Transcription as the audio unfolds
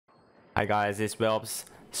Hi guys, it's Welbs.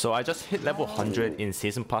 So I just hit level 100 in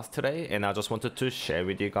Season Pass today, and I just wanted to share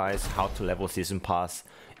with you guys how to level Season Pass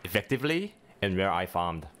effectively and where I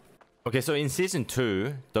farmed. Okay, so in Season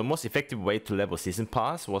 2, the most effective way to level Season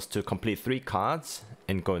Pass was to complete 3 cards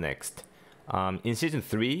and go next. In Season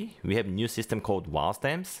 3, we have a new system called Wild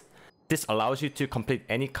Stamps. This allows you to complete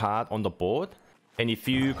any card on the board, and if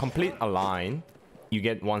you complete a line, you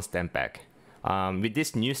get 1 stamp back. With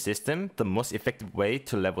this new system, the most effective way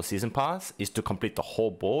to level Season Pass is to complete the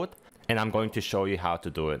whole board, and I'm going to show you how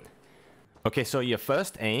to do it. Okay, so your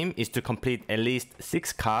first aim is to complete at least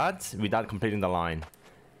 6 cards without completing the line.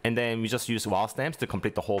 And then we just use Wild Stamps to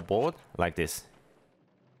complete the whole board, like this.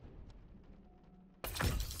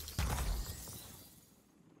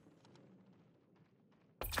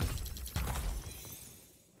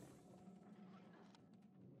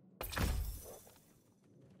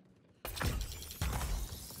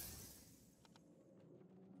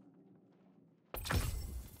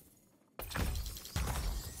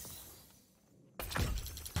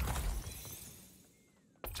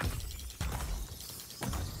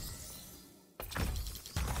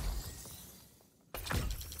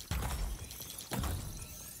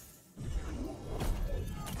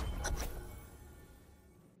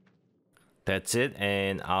 That's it,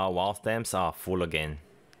 and our Wild Stamps are full again.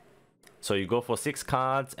 So you go for 6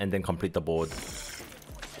 cards and then complete the board.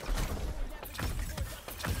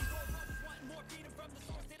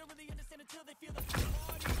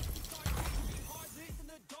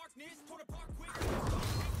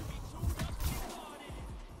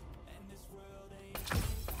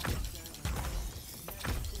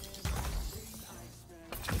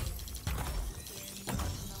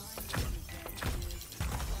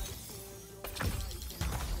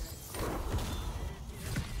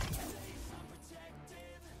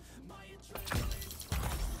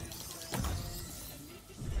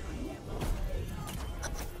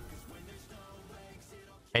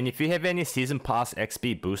 And if you have any Season Pass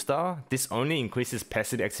XP booster, this only increases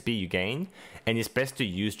passive XP you gain, and is best to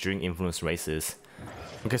use during influence races.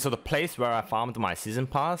 Okay, so the place where I farmed my Season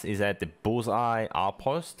Pass is at the Bullseye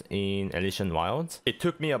Outpost in Elysian Wilds. It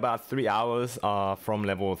took me about 3 hours from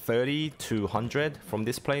level 30 to 100 from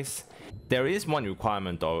this place. There is one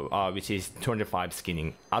requirement though, which is 205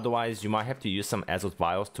 skinning. Otherwise, you might have to use some Azot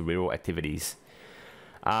Vials to reroll activities.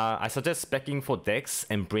 I suggest speccing for Dex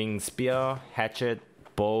and bring Spear, Hatchet,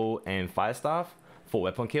 Bow and Fire Staff for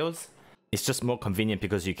weapon kills. It's just more convenient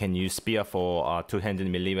because you can use Spear for two-handed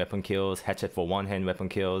melee weapon kills, Hatchet for one-hand weapon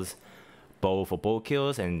kills, Bow for bow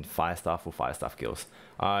kills, and Fire Staff for Fire Staff kills.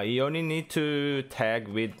 You only need to tag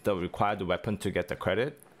with the required weapon to get the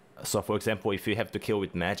credit. So for example, if you have to kill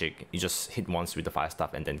with magic, you just hit once with the Fire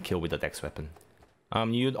Staff and then kill with the Dex weapon.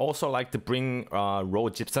 You'd also like to bring raw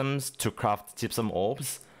gypsums to craft gypsum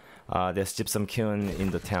orbs. There's gypsum kiln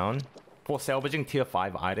in the town. For salvaging tier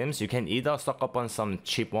 5 items, you can either stock up on some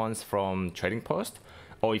cheap ones from Trading Post,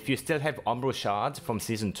 or if you still have Umbral Shards from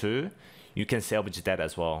Season 2, you can salvage that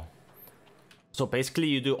as well. So basically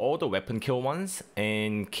you do all the weapon kill ones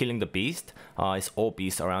and killing the beast. It's all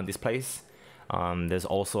beasts around this place. There's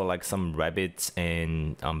also like some rabbits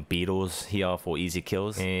and beetles here for easy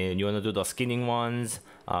kills. And you want to do the skinning ones.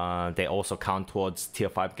 They also count towards tier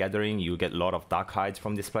 5 gathering. You get a lot of dark hides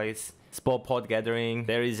from this place. Spore pod gathering.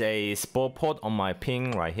 There is a spore pod on my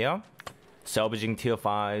ping right here. Salvaging tier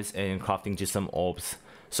 5s and crafting gypsum orbs.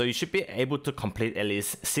 So you should be able to complete at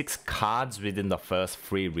least 6 cards within the first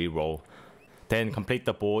free reroll. Then complete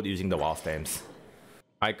the board using the Wild Stamps.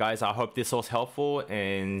 Alright guys, I hope this was helpful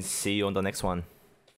and see you on the next one.